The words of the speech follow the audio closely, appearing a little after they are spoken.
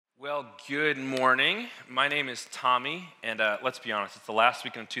Well, good morning. My name is Tommy, and let's be honest, it's the last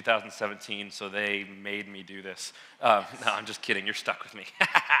weekend of 2017, so they made me do this. No, I'm just kidding. You're stuck with me.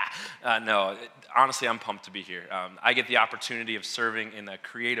 No, honestly, I'm pumped to be here. I get the opportunity of serving in the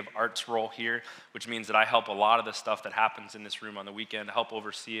creative arts role here, which means that I help a lot of the stuff that happens in this room on the weekend, help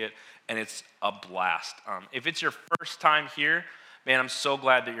oversee it, and it's a blast. If it's your first time here, man, I'm so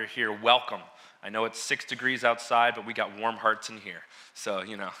glad that you're here. Welcome. I know it's 6 degrees outside, but we got warm hearts in here. So,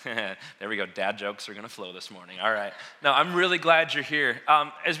 there we go. Dad jokes are going to flow this morning. All right. No, I'm really glad you're here.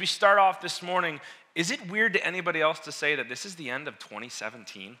 As we start off this morning, is it weird to anybody else to say that this is the end of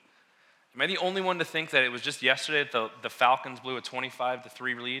 2017? Am I the only one to think that it was just yesterday that the Falcons blew a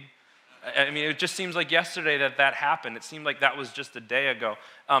 25-3 lead? I mean, it just seems like yesterday that happened. It seemed like that was just a day ago.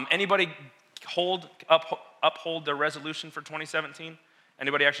 Anybody uphold their resolution for 2017?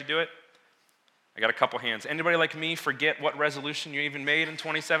 Anybody actually do it? I got a couple hands. Anybody like me forget what resolution you even made in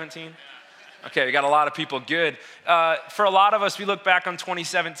 2017? Okay, we got a lot of people. Good. For a lot of us, we look back on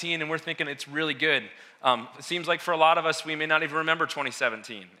 2017 and we're thinking it's really good. It seems like for a lot of us, we may not even remember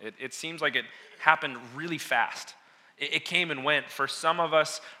 2017. It seems like it happened really fast. It came and went. For some of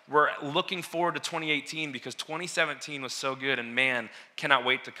us, we're looking forward to 2018 because 2017 was so good and man, cannot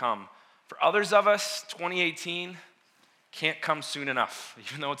wait to come. For others of us, 2018 can't come soon enough,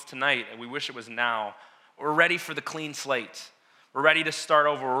 even though it's tonight and we wish it was now. We're ready for the clean slate. We're ready to start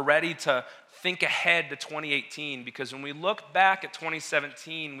over. We're ready to think ahead to 2018 because when we look back at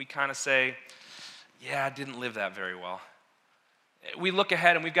 2017, we kind of say, yeah, I didn't live that very well. We look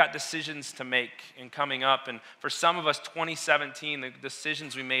ahead and we've got decisions to make and coming up. And for some of us, 2017, the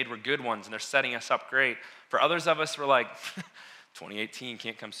decisions we made were good ones and they're setting us up great. For others of us, we're like, 2018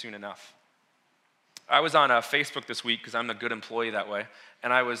 can't come soon enough. I was on Facebook this week because I'm a good employee that way,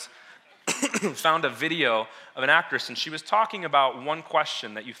 and I found a video of an actress, and she was talking about one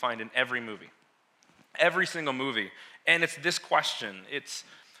question that you find in every movie, every single movie, and it's this question. It's,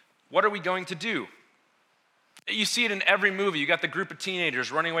 what are we going to do? You see it in every movie. You got the group of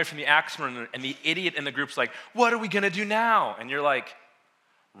teenagers running away from the axeman, and the idiot in the group's like, what are we going to do now? And you're like,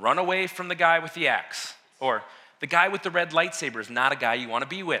 run away from the guy with the axe, or the guy with the red lightsaber is not a guy you want to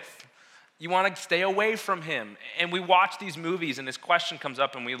be with. You want to stay away from him. And we watch these movies and this question comes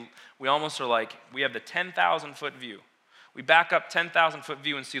up and we almost are like, we have the 10,000 foot view. We back up 10,000 foot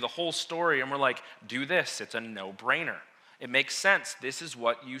view and see the whole story and we're like, do this. It's a no-brainer. It makes sense. This is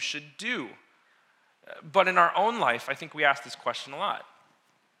what you should do. But in our own life, I think we ask this question a lot.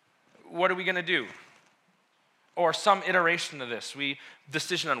 What are we going to do? Or some iteration of this.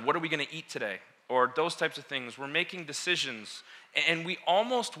 Decision on what are we going to eat today? Or those types of things. We're making decisions and we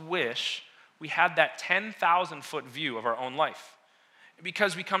almost wish we had that 10,000 foot view of our own life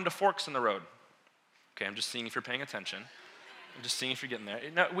because we come to forks in the road. Okay, I'm just seeing if you're paying attention. I'm just seeing if you're getting there.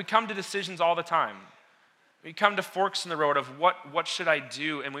 No, we come to decisions all the time. We come to forks in the road of what should I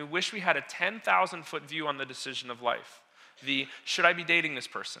do? And we wish we had a 10,000 foot view on the decision of life. Should I be dating this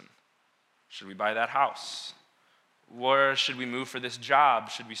person? Should we buy that house? Where should we move for this job?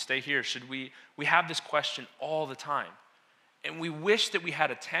 Should we stay here? We have this question all the time. And we wish that we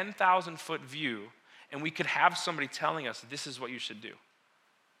had a 10,000 foot view and we could have somebody telling us this is what you should do.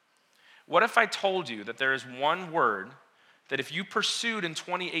 What if I told you that there is one word that if you pursued in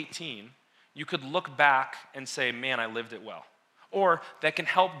 2018, you could look back and say, man, I lived it well. Or that can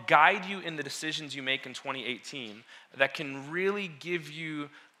help guide you in the decisions you make in 2018, that can really give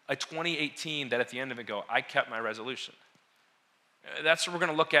you a 2018 that at the end of it go, I kept my resolution. That's what we're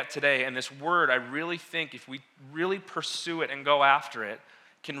going to look at today. And this word, I really think if we really pursue it and go after it,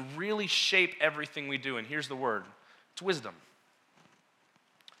 can really shape everything we do. And here's the word. It's wisdom.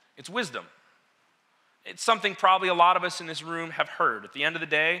 It's wisdom. It's something probably a lot of us in this room have heard. At the end of the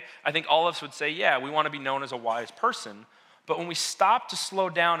day, I think all of us would say, yeah, we want to be known as a wise person. But when we stop to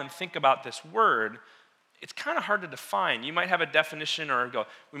slow down and think about this word, it's kind of hard to define. You might have a definition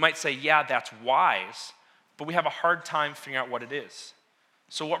we might say, yeah, that's wise. But we have a hard time figuring out what it is.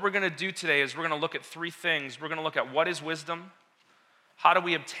 So what we're going to do today is we're going to look at three things. We're going to look at what is wisdom, how do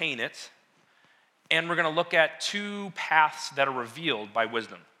we obtain it, and we're going to look at two paths that are revealed by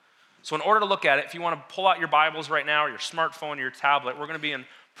wisdom. So in order to look at it, if you want to pull out your Bibles right now or your smartphone or your tablet, we're going to be in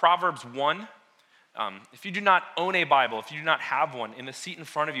Proverbs 1. If you do not own a Bible, if you do not have one, in the seat in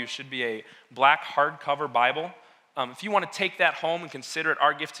front of you should be a black hardcover Bible. If you want to take that home and consider it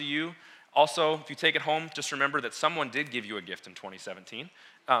our gift to you, also, if you take it home, just remember that someone did give you a gift in 2017.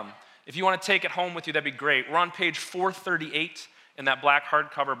 If you want to take it home with you, that'd be great. We're on page 438 in that black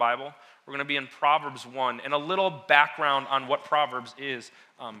hardcover Bible. We're going to be in Proverbs 1. And a little background on what Proverbs is.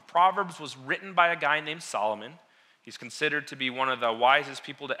 Proverbs was written by a guy named Solomon. He's considered to be one of the wisest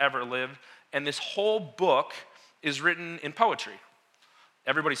people to ever live. And this whole book is written in poetry.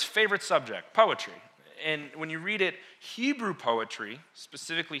 Everybody's favorite subject, poetry. And when you read it, Hebrew poetry,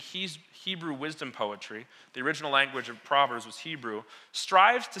 specifically Hebrew wisdom poetry, the original language of Proverbs was Hebrew,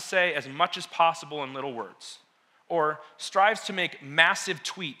 strives to say as much as possible in little words, or strives to make massive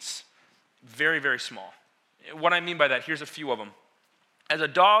tweets very, very small. What I mean by that, here's a few of them. As a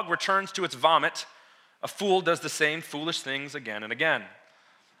dog returns to its vomit, a fool does the same foolish things again and again.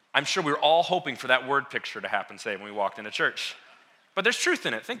 I'm sure we were all hoping for that word picture to happen, say, when we walked into church. But there's truth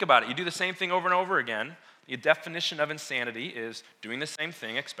in it. Think about it. You do the same thing over and over again. The definition of insanity is doing the same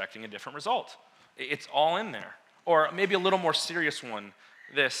thing, expecting a different result. It's all in there. Or maybe a little more serious one,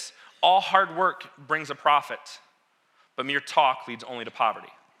 this: all hard work brings a profit, but mere talk leads only to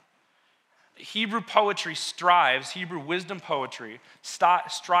poverty. Hebrew poetry Hebrew wisdom poetry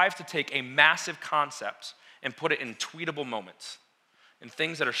strives to take a massive concept and put it in tweetable moments, in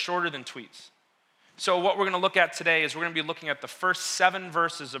things that are shorter than tweets. So what we're going to look at today is we're going to be looking at the first 7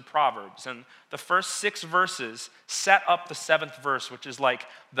 verses of Proverbs. And the first 6 verses set up the 7th verse, which is like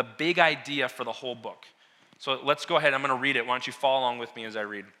the big idea for the whole book. So let's go ahead. I'm going to read it. Why don't you follow along with me as I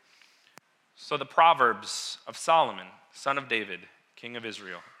read? So the Proverbs of Solomon, son of David, king of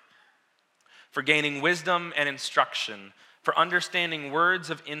Israel. For gaining wisdom and instruction, for understanding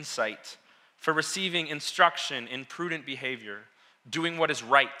words of insight, for receiving instruction in prudent behavior, doing what is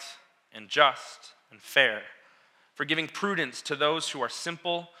right and just and fair, for giving prudence to those who are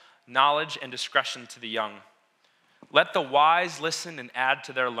simple, knowledge and discretion to the young. Let the wise listen and add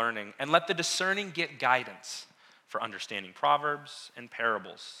to their learning, and let the discerning get guidance for understanding proverbs and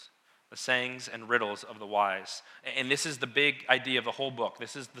parables, the sayings and riddles of the wise. And this is the big idea of the whole book.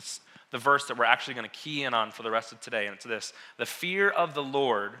 This is the verse that we're actually going to key in on for the rest of today, and it's this: the fear of the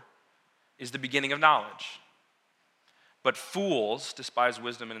Lord is the beginning of knowledge, but fools despise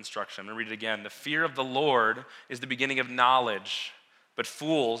wisdom and instruction. I'm going to read it again. The fear of the Lord is the beginning of knowledge, but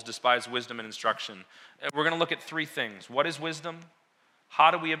fools despise wisdom and instruction. We're going to look at 3 things. What is wisdom?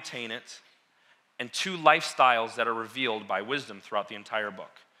 How do we obtain it? And 2 lifestyles that are revealed by wisdom throughout the entire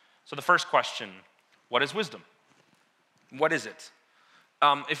book. So the first question, what is wisdom? What is it?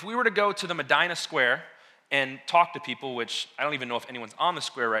 If we were to go to the Medina Square and talk to people, which I don't even know if anyone's on the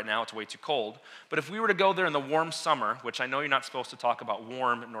square right now, it's way too cold, but if we were to go there in the warm summer, which I know you're not supposed to talk about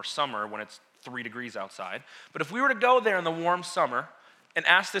warm nor summer when it's 3 degrees outside, but if we were to go there in the warm summer and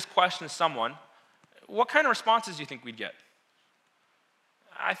ask this question to someone, what kind of responses do you think we'd get?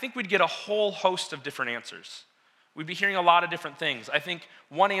 I think we'd get a whole host of different answers. We'd be hearing a lot of different things. I think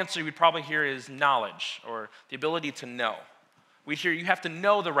one answer we'd probably hear is knowledge, or the ability to know. We'd hear you have to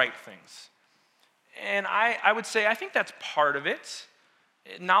know the right things. And I would say I think that's part of it.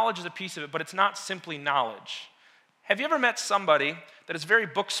 Knowledge is a piece of it, but it's not simply knowledge. Have you ever met somebody that is very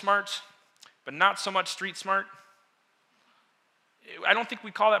book smart, but not so much street smart? I don't think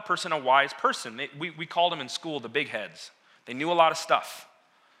we call that person a wise person. We called them in school the big heads. They knew a lot of stuff.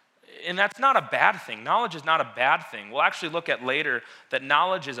 And that's not a bad thing. Knowledge is not a bad thing. We'll actually look at later that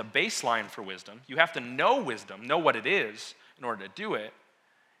knowledge is a baseline for wisdom. You have to know wisdom, know what it is in order to do it.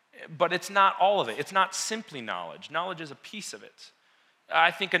 But it's not all of it. It's not simply knowledge. Knowledge is a piece of it.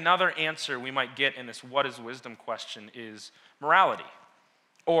 I think another answer we might get in this what is wisdom question is morality,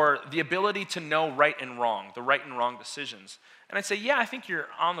 or the ability to know right and wrong, the right and wrong decisions. And I'd say, yeah, I think you're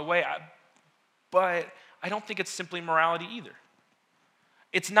on the way, but I don't think it's simply morality either.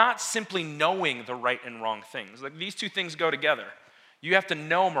 It's not simply knowing the right and wrong things. Like, these 2 things go together. You have to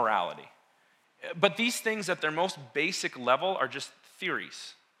know morality. But these things at their most basic level are just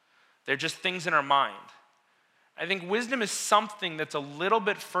theories. They're just things in our mind. I think wisdom is something that's a little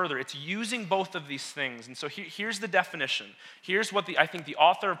bit further. It's using both of these things. And so here's the definition. Here's what I think the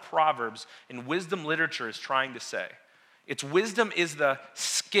author of Proverbs in wisdom literature is trying to say. It's wisdom is the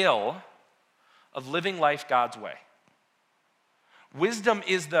skill of living life God's way. Wisdom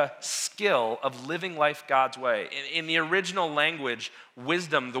is the skill of living life God's way. In the original language,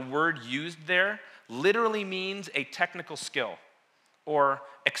 wisdom, the word used there, literally means a technical skill or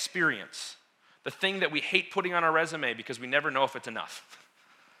experience, the thing that we hate putting on our resume because we never know if it's enough.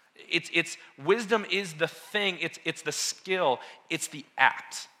 It's wisdom is the thing, it's the skill, it's the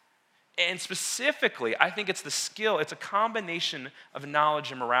act. And specifically, I think it's the skill, it's a combination of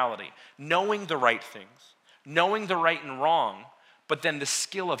knowledge and morality, knowing the right things, knowing the right and wrong, but then the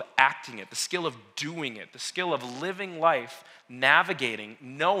skill of acting it, the skill of doing it, the skill of living life, navigating,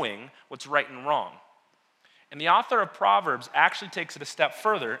 knowing what's right and wrong. And the author of Proverbs actually takes it a step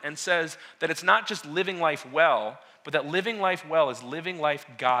further and says that it's not just living life well, but that living life well is living life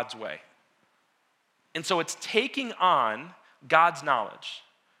God's way. And so it's taking on God's knowledge.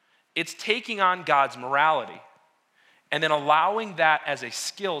 It's taking on God's morality and then allowing that as a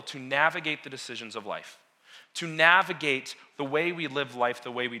skill to navigate the decisions of life, to navigate the way we live life,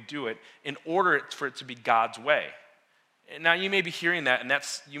 the way we do it, in order for it to be God's way. Now, you may be hearing that, and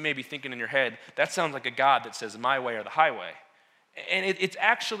you may be thinking in your head, that sounds like a God that says my way or the highway. And it's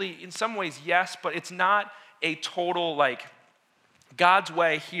actually, in some ways, yes, but it's not a total, God's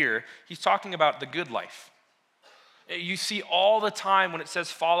way here. He's talking about the good life. You see all the time when it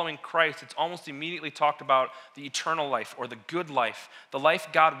says following Christ, it's almost immediately talked about the eternal life or the good life, the life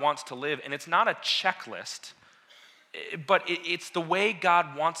God wants to live. And it's not a checklist, but it's the way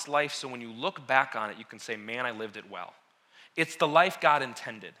God wants life, so when you look back on it, you can say, man, I lived it well. It's the life God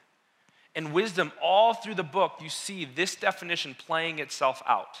intended. And wisdom, all through the book, you see this definition playing itself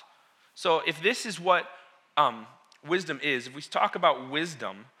out. So if this is what wisdom is, if we talk about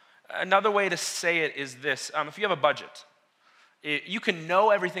wisdom, another way to say it is this. If you have a budget, you can know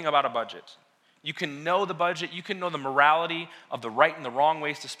everything about a budget. You can know the budget. You can know the morality of the right and the wrong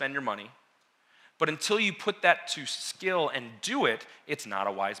ways to spend your money. But until you put that to skill and do it, it's not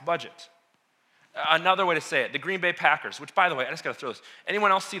a wise budget. Another way to say it, the Green Bay Packers, which, by the way, I just got to throw this.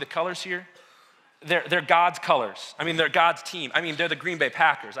 Anyone else see the colors here? They're God's colors. I mean, they're God's team. I mean, they're the Green Bay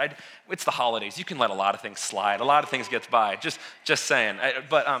Packers. It's the holidays. You can let a lot of things slide. A lot of things get by. Just saying.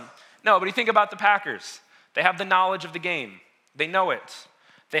 But you think about the Packers. They have the knowledge of the game. They know it.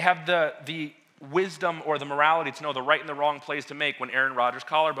 They have the wisdom or the morality to know the right and the wrong plays to make when Aaron Rodgers'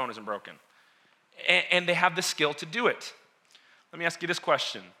 collarbone isn't broken. And they have the skill to do it. Let me ask you this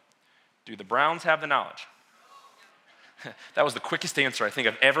question. Do the Browns have the knowledge? That was the quickest answer I think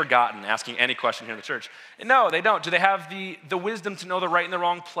I've ever gotten asking any question here in the church. No, they don't. Do they have the wisdom to know the right and the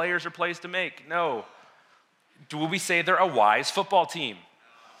wrong players or plays to make? No. Do we say they're a wise football team?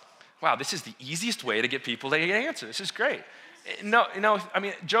 Wow, this is the easiest way to get people to answer. This is great. No, I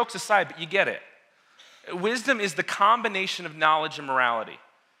mean, jokes aside, but you get it. Wisdom is the combination of knowledge and morality.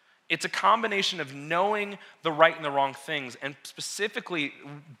 It's a combination of knowing the right and the wrong things, and specifically,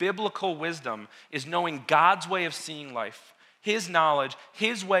 biblical wisdom is knowing God's way of seeing life, his knowledge,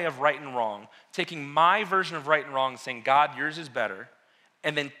 his way of right and wrong, taking my version of right and wrong and saying, God, yours is better,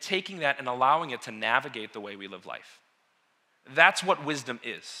 and then taking that and allowing it to navigate the way we live life. That's what wisdom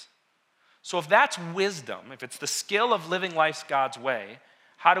is. So if that's wisdom, if it's the skill of living life God's way,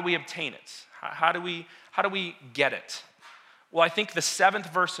 how do we obtain it? How do we get it? Well, I think the 7th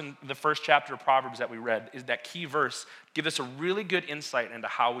verse in the first chapter of Proverbs that we read is that key verse, gives us a really good insight into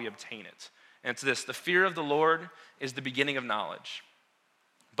how we obtain it. And it's this: the fear of the Lord is the beginning of knowledge,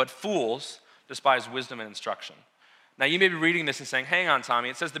 but fools despise wisdom and instruction. Now, you may be reading this and saying, hang on, Tommy,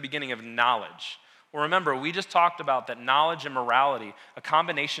 it says the beginning of knowledge. Well, remember, we just talked about that knowledge and morality, a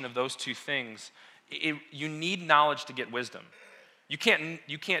combination of those two things. You need knowledge to get wisdom. You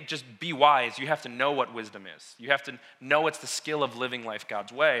can't just be wise. You have to know what wisdom is. You have to know it's the skill of living life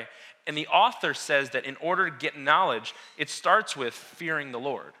God's way. And the author says that in order to get knowledge, it starts with fearing the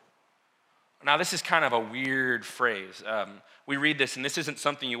Lord. Now, this is kind of a weird phrase. We read this, and this isn't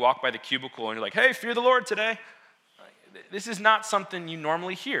something you walk by the cubicle and you're like, hey, fear the Lord today. This is not something you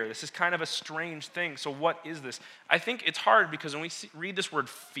normally hear. This is kind of a strange thing. So what is this? I think it's hard because when we read this word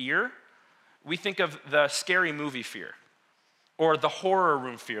fear, we think of the scary movie fear, or the horror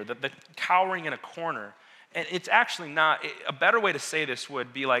room fear, the cowering in a corner. And it's actually not. A better way to say this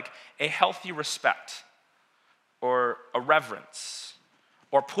would be like a healthy respect, or a reverence,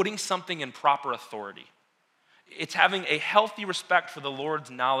 or putting something in proper authority. It's having a healthy respect for the Lord's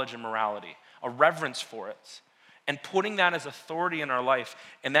knowledge and morality, a reverence for it, and putting that as authority in our life,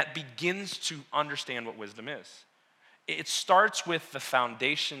 and that begins to understand what wisdom is. It starts with the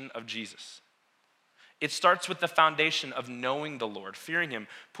foundation of Jesus. It starts with the foundation of knowing the Lord, fearing him,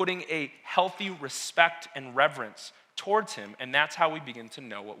 putting a healthy respect and reverence towards him, and that's how we begin to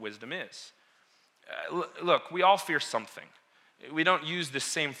know what wisdom is. Look, we all fear something. We don't use this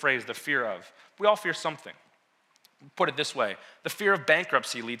same phrase, the fear of. We all fear something. Put it this way: the fear of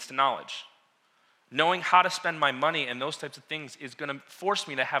bankruptcy leads to knowledge. Knowing how to spend my money and those types of things is going to force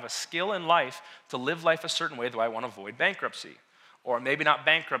me to have a skill in life to live life a certain way, though I want to avoid bankruptcy. Or maybe not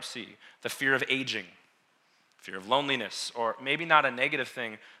bankruptcy, the fear of aging, fear of loneliness, or maybe not a negative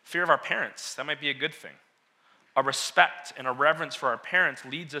thing, fear of our parents. That might be a good thing. A respect and a reverence for our parents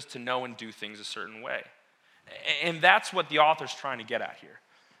leads us to know and do things a certain way. And that's what the author's trying to get at here.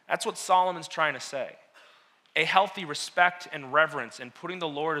 That's what Solomon's trying to say. A healthy respect and reverence and putting the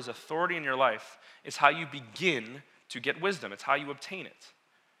Lord as authority in your life is how you begin to get wisdom. It's how you obtain it.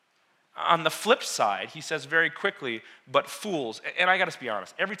 On the flip side, he says very quickly, but fools, and I gotta be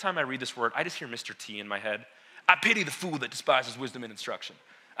honest, every time I read this word, I just hear Mr. T in my head. I pity the fool that despises wisdom and instruction.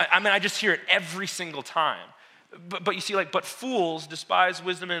 I just hear it every single time. But you see, but fools despise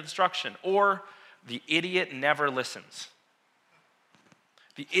wisdom and instruction, or the idiot never listens.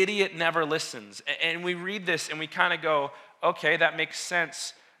 The idiot never listens. And we read this and we kind of go, okay, that makes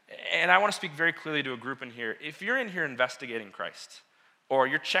sense. And I want to speak very clearly to a group in here. If you're in here investigating Christ, or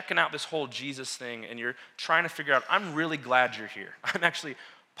you're checking out this whole Jesus thing and you're trying to figure out, I'm really glad you're here. I'm actually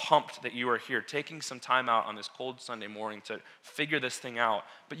pumped that you are here, taking some time out on this cold Sunday morning to figure this thing out.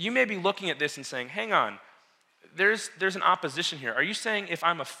 But you may be looking at this and saying, hang on, there's an opposition here. Are you saying if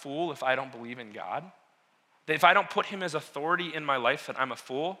I'm a fool if I don't believe in God? That if I don't put him as authority in my life, that I'm a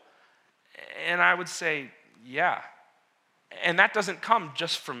fool? And I would say, yeah. And that doesn't come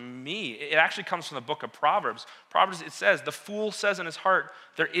just from me. It actually comes from the book of Proverbs. Proverbs, it says, the fool says in his heart,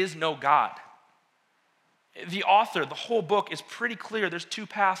 there is no God. The author, the whole book is pretty clear. There's two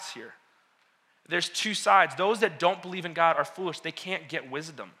paths here. There's two sides. Those that don't believe in God are foolish. They can't get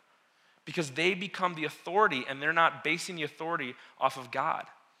wisdom because they become the authority and they're not basing the authority off of God.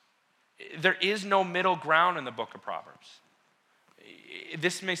 There is no middle ground in the book of Proverbs.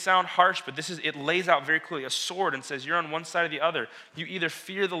 This may sound harsh, but it lays out very clearly a sword and says you're on one side or the other. You either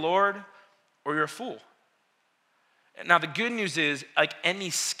fear the Lord or you're a fool. Now, the good news is, like any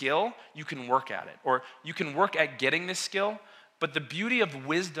skill, you can work at it, or you can work at getting this skill, but the beauty of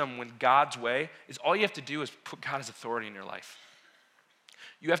wisdom with God's way is all you have to do is put God as authority in your life.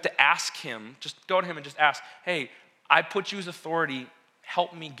 You have to ask him, just go to him and just ask, hey, I put you as authority,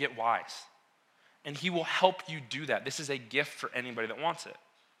 help me get wise. And he will help you do that. This is a gift for anybody that wants it.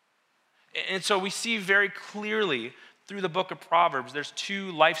 And so we see very clearly through the book of Proverbs, there's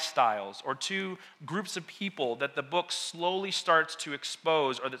two lifestyles or two groups of people that the book slowly starts to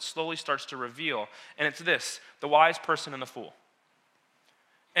expose or that slowly starts to reveal. And it's this, the wise person and the fool.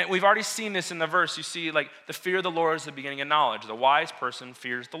 And we've already seen this in the verse. You see, the fear of the Lord is the beginning of knowledge. The wise person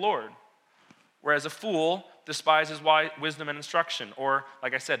fears the Lord. Whereas a fool despises wisdom and instruction. Or,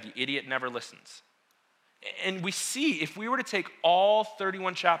 like I said, the idiot never listens. And we see, if we were to take all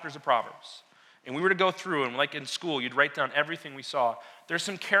 31 chapters of Proverbs, and we were to go through, and like in school, you'd write down everything we saw, there's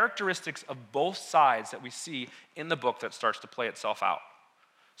some characteristics of both sides that we see in the book that starts to play itself out.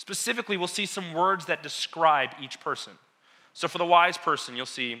 Specifically, we'll see some words that describe each person. So for the wise person, you'll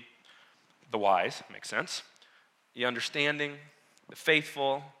see the wise, makes sense, the understanding, the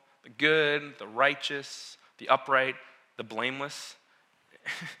faithful, the good, the righteous, the upright, the blameless.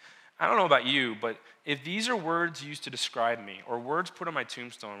 I don't know about you, but if these are words used to describe me, or words put on my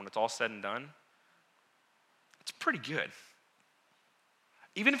tombstone when it's all said and done, it's pretty good.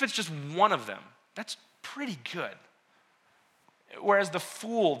 Even if it's just one of them, that's pretty good. Whereas the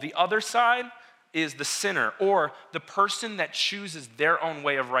fool, the other side, is the sinner, or the person that chooses their own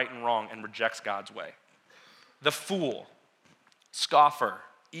way of right and wrong and rejects God's way. The fool, scoffer,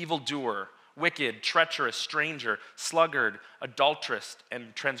 evildoer, wicked, treacherous, stranger, sluggard, adulteress,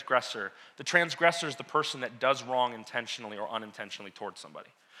 and transgressor. The transgressor is the person that does wrong intentionally or unintentionally towards somebody.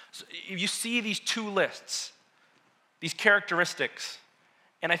 So you see these two lists, these characteristics,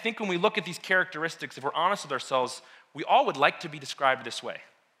 and I think when we look at these characteristics, if we're honest with ourselves, we all would like to be described this way.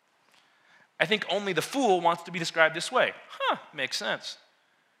 I think only the fool wants to be described this way. Makes sense.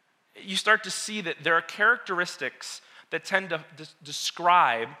 You start to see that there are characteristics that tend to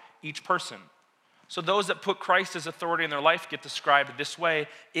describe each person. So those that put Christ as authority in their life get described this way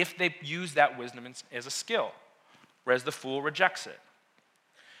if they use that wisdom as a skill, whereas the fool rejects it.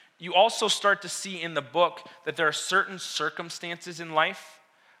 You also start to see in the book that there are certain circumstances in life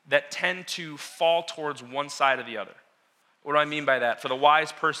that tend to fall towards one side or the other. What do I mean by that? For the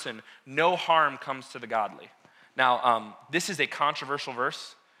wise person, no harm comes to the godly. Now, this is a controversial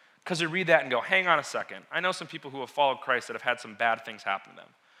verse because we read that and go, hang on a second. I know some people who have followed Christ that have had some bad things happen to them.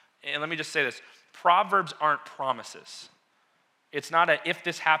 And let me just say this, Proverbs aren't promises. It's not a, if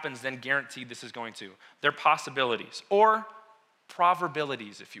this happens, then guaranteed this is going to. They're possibilities, or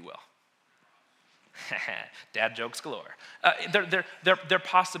probabilities, if you will. Dad jokes galore. They're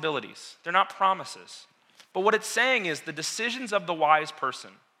possibilities. They're not promises. But what it's saying is the decisions of the wise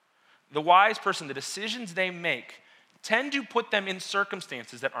person, the decisions they make, tend to put them in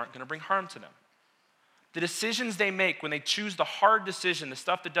circumstances that aren't going to bring harm to them. The decisions they make when they choose the hard decision, the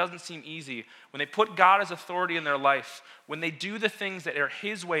stuff that doesn't seem easy, when they put God as authority in their life, when they do the things that are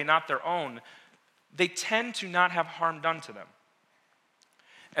his way, not their own, they tend to not have harm done to them.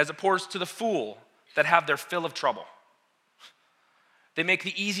 As opposed to the fool that have their fill of trouble. They make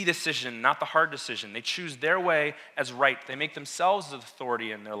the easy decision, not the hard decision. They choose their way as right. They make themselves as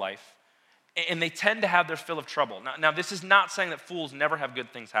authority in their life. And they tend to have their fill of trouble. Now, this is not saying that fools never have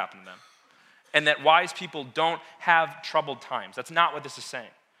good things happen to them and that wise people don't have troubled times. That's not what this is saying.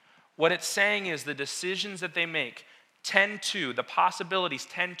 What it's saying is the decisions that they make the possibilities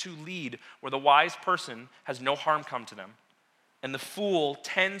tend to lead where the wise person has no harm come to them, and the fool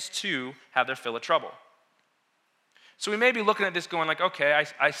tends to have their fill of trouble. So we may be looking at this going like, okay,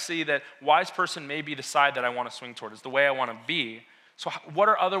 I see that wise person may be the side that I want to swing toward. It's the way I want to be. So what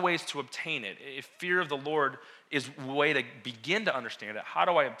are other ways to obtain it? If fear of the Lord is a way to begin to understand it, how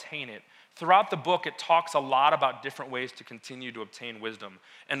do I obtain it? Throughout the book, it talks a lot about different ways to continue to obtain wisdom.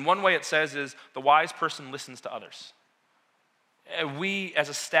 And one way it says is the wise person listens to others. We, as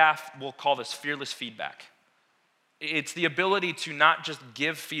a staff, will call this fearless feedback. It's the ability to not just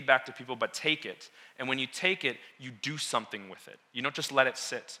give feedback to people, but take it. And when you take it, you do something with it. You don't just let it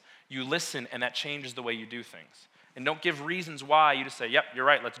sit. You listen, and that changes the way you do things. And don't give reasons why. You just say, yep, you're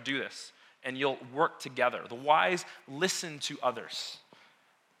right, let's do this. And you'll work together. The wise listen to others,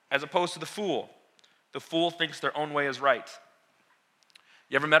 as opposed to the fool. The fool thinks their own way is right.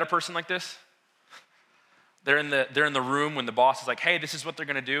 You ever met a person like this? They're in the room when the boss is like, hey, this is what they're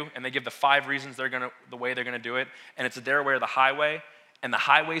going to do, and they give the 5 reasons the way they're going to do it, and it's their way or the highway, and the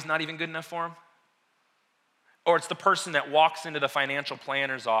highway's not even good enough for them. Or it's the person that walks into the financial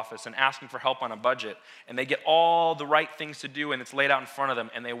planner's office and asking for help on a budget, and they get all the right things to do, and it's laid out in front of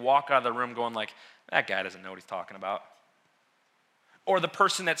them, and they walk out of the room going like, that guy doesn't know what he's talking about. Or the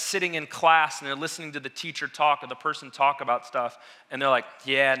person that's sitting in class and they're listening to the teacher talk or the person talk about stuff, and they're like,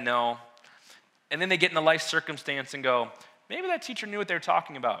 yeah, no. And then they get in a life circumstance and go, maybe that teacher knew what they were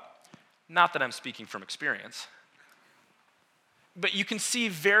talking about. Not that I'm speaking from experience. But you can see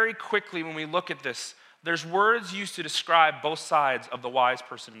very quickly when we look at this, there's words used to describe both sides of the wise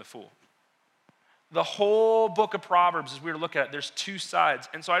person and the fool. The whole book of Proverbs, as we were looking at it, there's 2 sides.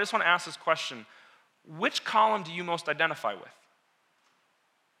 And so I just want to ask this question. Which column do you most identify with?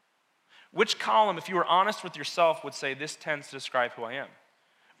 Which column, if you were honest with yourself, would say this tends to describe who I am?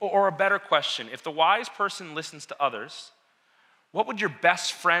 Or a better question, if the wise person listens to others, what would your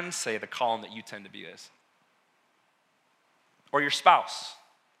best friend say the column that you tend to be is? Or your spouse?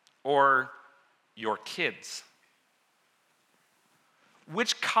 Or your kids?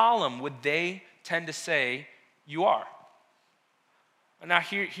 Which column would they tend to say you are? Now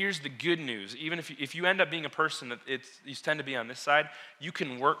here's the good news. Even if you end up being a person that you tend to be on this side, you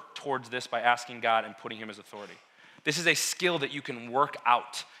can work towards this by asking God and putting him as authority. This is a skill that you can work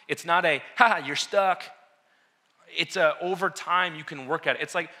out. It's not a, you're stuck. It's over time you can work at it.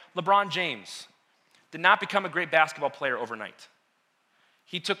 It's like LeBron James did not become a great basketball player overnight.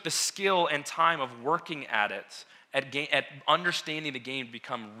 He took the skill and time of working at it, at understanding the game to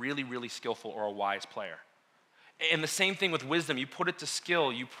become really, really skillful or a wise player. And the same thing with wisdom. You put it to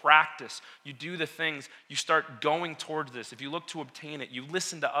skill, you practice, you do the things, you start going towards this. If you look to obtain it, you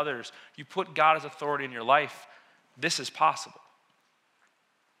listen to others, you put God as authority in your life, this is possible.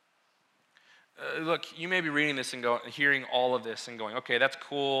 Look, you may be reading this and hearing all of this and going, okay, that's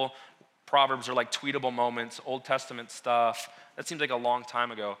cool. Proverbs are like tweetable moments, Old Testament stuff. That seems like a long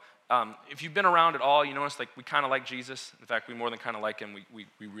time ago. If you've been around at all, you notice like we kind of like Jesus. In fact, we more than kind of like him.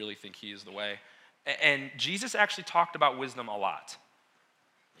 We really think he is the way. And Jesus actually talked about wisdom a lot.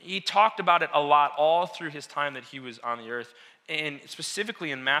 He talked about it a lot all through his time that he was on the earth. And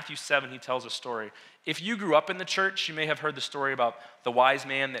specifically in Matthew 7, he tells a story. If you grew up in the church, you may have heard the story about the wise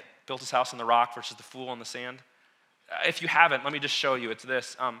man that built his house on the rock versus the fool on the sand. If you haven't, let me just show you. It's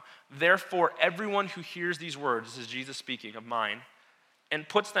this. Therefore, everyone who hears these words, this is Jesus speaking of mine, and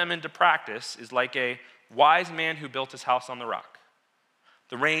puts them into practice is like a wise man who built his house on the rock.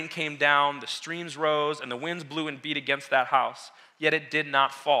 The rain came down, the streams rose, and the winds blew and beat against that house, yet it did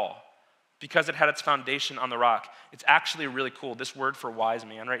not fall because it had its foundation on the rock. It's actually really cool. This word for wise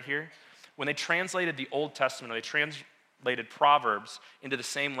man right here, when they translated the Old Testament, or they translated Proverbs into the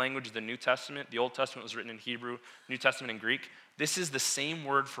same language as the New Testament, the Old Testament was written in Hebrew, New Testament in Greek, this is the same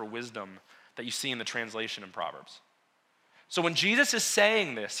word for wisdom that you see in the translation in Proverbs. So when Jesus is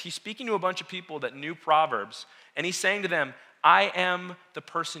saying this, he's speaking to a bunch of people that knew Proverbs, and he's saying to them, I am the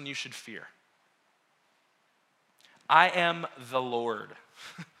person you should fear. I am the Lord.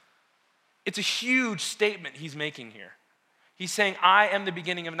 It's a huge statement he's making here. He's saying, I am the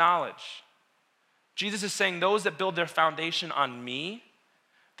beginning of knowledge. Jesus is saying those that build their foundation on me,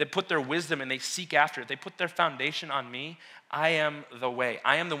 that put their wisdom and they seek after it, they put their foundation on me, I am the way.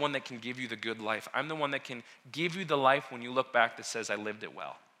 I am the one that can give you the good life. I'm the one that can give you the life when you look back that says I lived it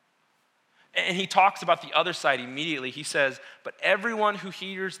well. And he talks about the other side immediately. He says, but everyone who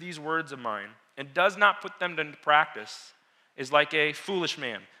hears these words of mine and does not put them into practice is like a foolish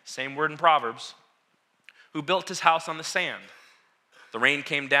man, same word in Proverbs, who built his house on the sand. The rain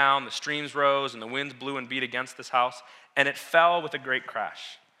came down, the streams rose, and the winds blew and beat against this house, and it fell with a great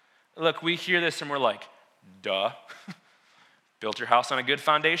crash. Look, we hear this and we're like, duh. Built your house on a good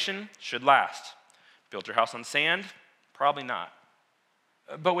foundation, should last. Built your house on sand, probably not.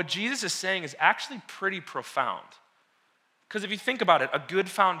 But what Jesus is saying is actually pretty profound. Because if you think about it, a good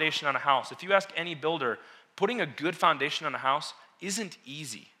foundation on a house, if you ask any builder, putting a good foundation on a house isn't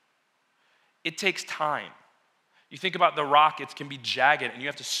easy. It takes time. You think about the rock, it can be jagged and you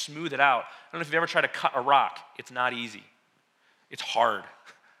have to smooth it out. I don't know if you've ever tried to cut a rock. It's not easy. It's hard.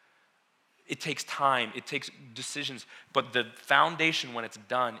 It takes time. It takes decisions. But the foundation, when it's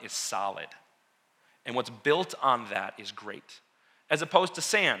done, is solid. And what's built on that is great. As opposed to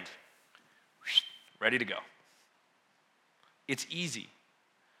sand, ready to go. It's easy.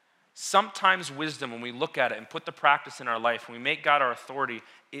 Sometimes wisdom, when we look at it and put the practice in our life, when we make God our authority,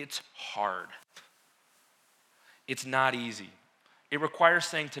 it's hard. It's not easy. It requires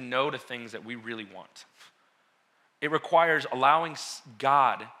saying to no to things that we really want. It requires allowing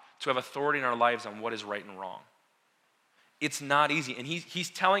God to have authority in our lives on what is right and wrong. It's not easy. And he's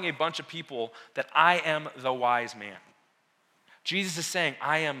telling a bunch of people that I am the wise man. Jesus is saying,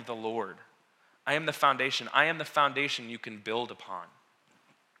 I am the Lord. I am the foundation. I am the foundation you can build upon.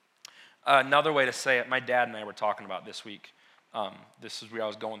 Another way to say it, my dad and I were talking about this week. This is where I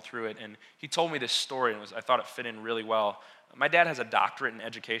was going through it, and he told me this story, and I thought it fit in really well. My dad has a doctorate in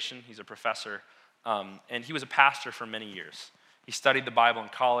education. He's a professor, and he was a pastor for many years. He studied the Bible in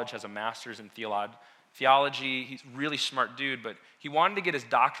college, has a master's in theology. He's a really smart dude, but he wanted to get his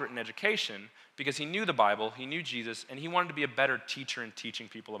doctorate in education because he knew the Bible, he knew Jesus, and he wanted to be a better teacher in teaching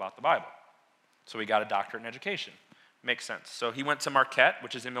people about the Bible. So he got a doctorate in education. Makes sense. So he went to Marquette,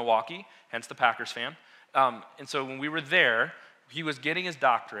 which is in Milwaukee, hence the Packers fan. And so when we were there, he was getting his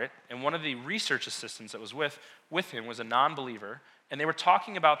doctorate, and one of the research assistants that was with him was a non-believer, and they were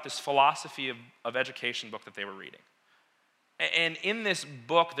talking about this philosophy of education book that they were reading. And in this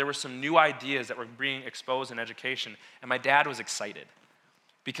book, there were some new ideas that were being exposed in education, and my dad was excited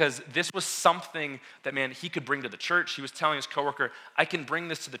because this was something that, man, he could bring to the church. He was telling his coworker, I can bring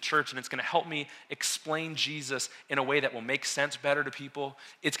this to the church, and it's going to help me explain Jesus in a way that will make sense better to people.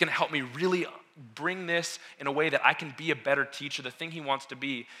 It's going to help me really bring this in a way that I can be a better teacher, the thing he wants to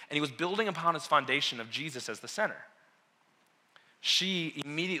be. And he was building upon his foundation of Jesus as the center. She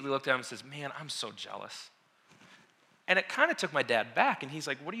immediately looked at him and says, man, I'm so jealous. And it kind of took my dad back, and he's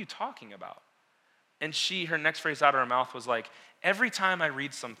like, what are you talking about? And her next phrase out of her mouth was like, every time I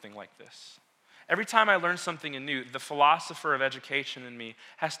read something like this, every time I learn something new, the philosopher of education in me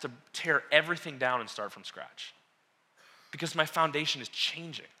has to tear everything down and start from scratch because my foundation is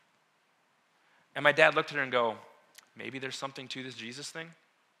changing. And my dad looked at her and go, maybe there's something to this Jesus thing.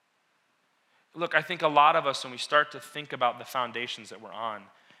 Look, I think a lot of us, when we start to think about the foundations that we're on,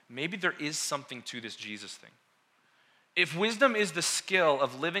 maybe there is something to this Jesus thing. If wisdom is the skill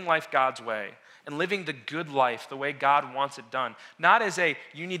of living life God's way and living the good life the way God wants it done, not as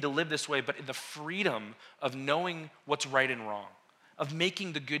you need to live this way, but the freedom of knowing what's right and wrong, of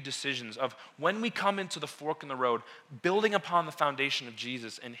making the good decisions, of when we come into the fork in the road, building upon the foundation of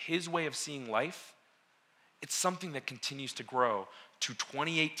Jesus and his way of seeing life, it's something that continues to grow to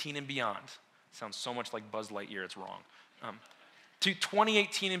 2018 and beyond. Sounds so much like Buzz Lightyear, it's wrong. To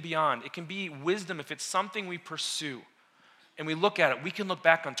 2018 and beyond, it can be wisdom if it's something we pursue. And we look at it, we can look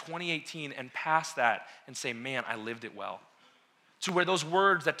back on 2018 and past that and say, man, I lived it well. To where those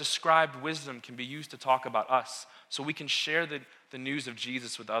words that described wisdom can be used to talk about us so we can share the news of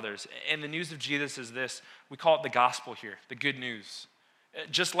Jesus with others. And the news of Jesus is this. We call it the gospel here, the good news.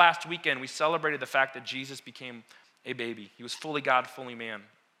 Just last weekend, we celebrated the fact that Jesus became a baby. He was fully God, fully man.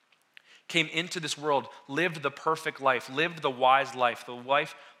 Came into this world, lived the perfect life, lived the wise life,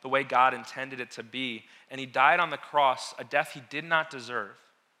 the way God intended it to be, and he died on the cross, a death he did not deserve.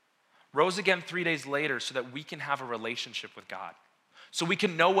 Rose again 3 days later so that we can have a relationship with God, so we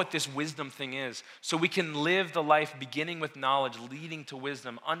can know what this wisdom thing is, so we can live the life beginning with knowledge, leading to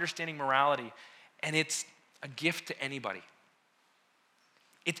wisdom, understanding morality, and it's a gift to anybody.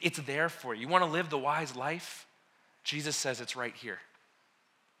 It's there for you. You want to live the wise life? Jesus says it's right here.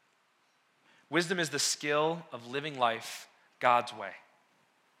 Wisdom is the skill of living life God's way.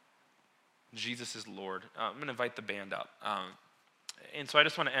 Jesus is Lord. I'm going to invite the band up. And so I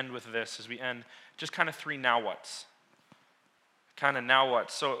just want to end with this as we end, just kind of 3 now whats. Kind of now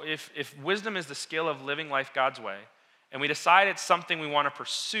what? So if wisdom is the skill of living life God's way, and we decide it's something we want to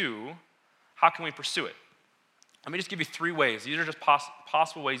pursue, how can we pursue it? Let me just give you 3 ways. These are just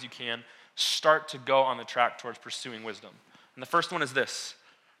possible ways you can start to go on the track towards pursuing wisdom. And the first one is this: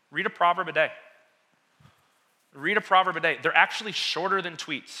 read a proverb a day. Read a proverb a day. They're actually shorter than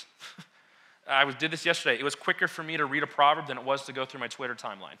tweets. I did this yesterday. It was quicker for me to read a proverb than it was to go through my Twitter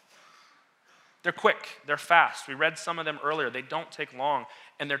timeline. They're quick, they're fast. We read some of them earlier. They don't take long,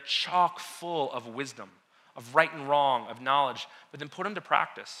 and they're chock full of wisdom, of right and wrong, of knowledge, but then put them to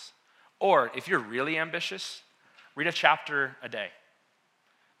practice. Or if you're really ambitious, read a chapter a day.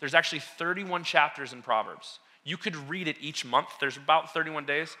 There's actually 31 chapters in Proverbs. You could read it each month. There's about 31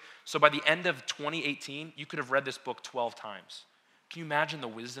 days. So by the end of 2018, you could have read this book 12 times. Can you imagine the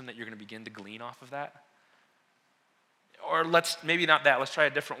wisdom that you're going to begin to glean off of that? Or maybe not that. Let's try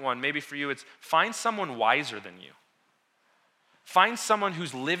a different one. Maybe for you, it's find someone wiser than you. Find someone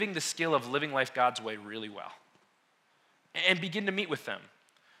who's living the skill of living life God's way really well. And begin to meet with them.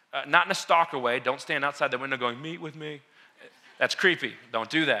 Not in a stalker way. Don't stand outside the window going, meet with me. That's creepy. Don't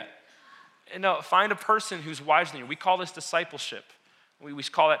do that. No, find a person who's wiser than you. We call this discipleship. We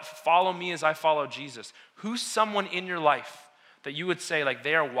call it follow me as I follow Jesus. Who's someone in your life that you would say, like,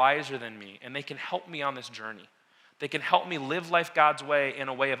 they are wiser than me and they can help me on this journey? They can help me live life God's way in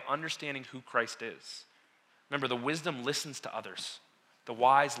a way of understanding who Christ is. Remember, the wisdom listens to others. The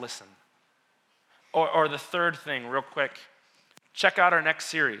wise listen. Or the third thing, real quick, check out our next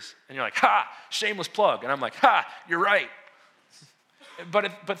series. And you're like, ha, shameless plug. And I'm like, ha, you're right.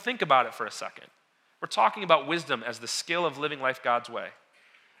 But think about it for a second. We're talking about wisdom as the skill of living life God's way.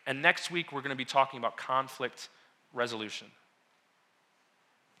 And next week, we're going to be talking about conflict resolution.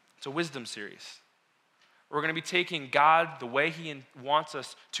 It's a wisdom series. We're going to be taking God, the way he wants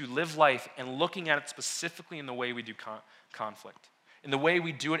us to live life, and looking at it specifically in the way we do conflict, in the way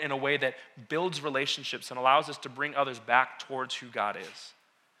we do it in a way that builds relationships and allows us to bring others back towards who God is.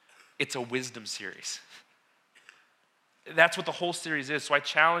 It's a wisdom series. That's what the whole series is. So I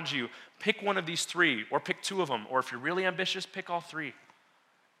challenge you, pick one of these three, or pick two of them, or if you're really ambitious, pick all three.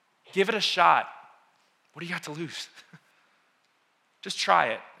 Give it a shot. What do you got to lose? Just try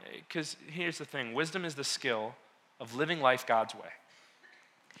it, because here's the thing. Wisdom is the skill of living life God's way.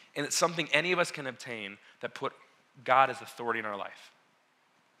 And it's something any of us can obtain that put God as authority in our life.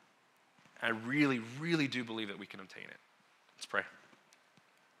 And I really, really do believe that we can obtain it. Let's pray.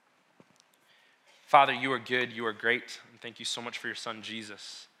 Father, you are good, you are great, and thank you so much for your son,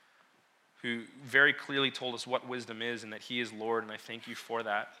 Jesus, who very clearly told us what wisdom is and that he is Lord, and I thank you for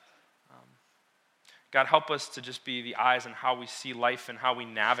that. God, help us to just be the eyes on how we see life and how we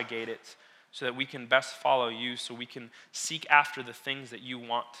navigate it so that we can best follow you, so we can seek after the things that you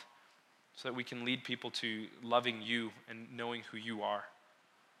want, so that we can lead people to loving you and knowing who you are.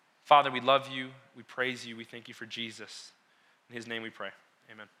 Father, we love you, we praise you, we thank you for Jesus. In his name we pray,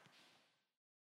 amen.